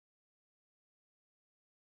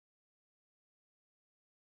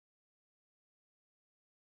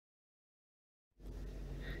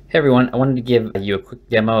Hey everyone, I wanted to give you a quick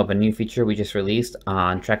demo of a new feature we just released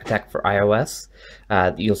on Track Attack for iOS.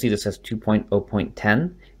 You'll see this as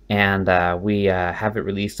 2.0.10, and we have it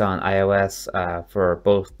released on iOS for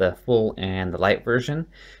both the full and the light version.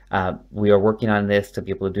 We are working on this to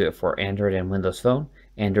be able to do it for Android and Windows Phone.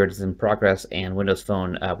 Android is in progress, and Windows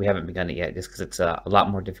Phone, we haven't begun it yet just because it's a lot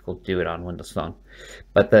more difficult to do it on Windows Phone.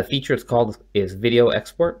 But the feature it's called is Video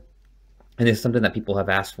Export. And it's something that people have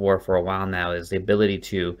asked for a while now, is the ability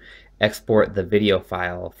to export the video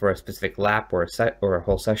file for a specific lap or a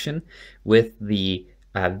whole session with the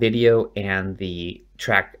video and the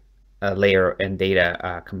track layer and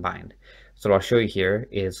data combined. So what I'll show you here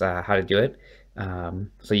is how to do it.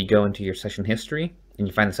 So you go into your session history and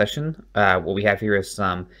you find the session. What we have here is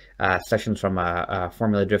some sessions from a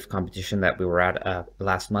Formula Drift competition that we were at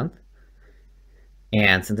last month.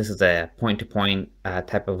 And since this is a point-to-point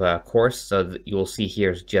type of a course, so you will see here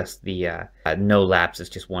is just the no laps, it's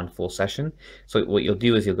just one full session. So what you'll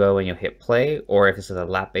do is you'll go and you'll hit play, or if this is a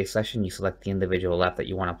lap-based session, you select the individual lap that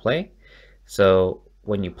you want to play. So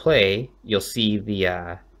when you play, you'll see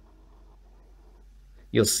a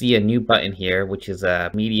new button here, which is a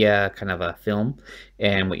media kind of a film.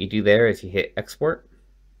 And what you do there is you hit export.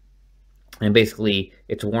 And basically,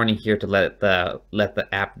 it's a warning here to let the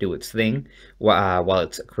app do its thing while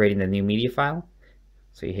it's creating the new media file.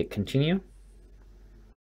 So you hit continue.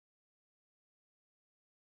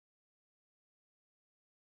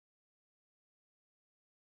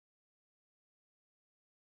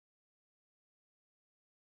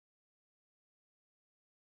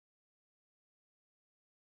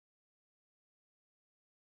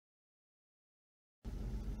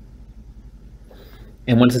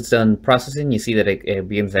 And once it's done processing, you see that it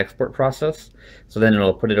begins the export process. So then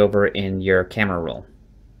it'll put it over in your camera roll.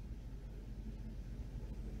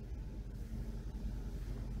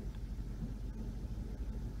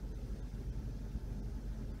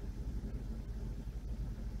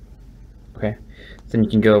 Okay, so then you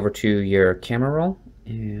can go over to your camera roll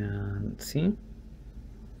and see.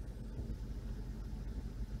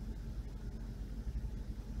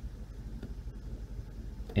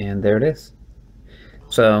 And there it is.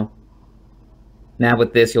 So now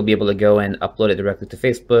with this, you'll be able to go and upload it directly to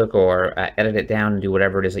Facebook or edit it down and do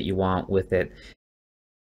whatever it is that you want with it.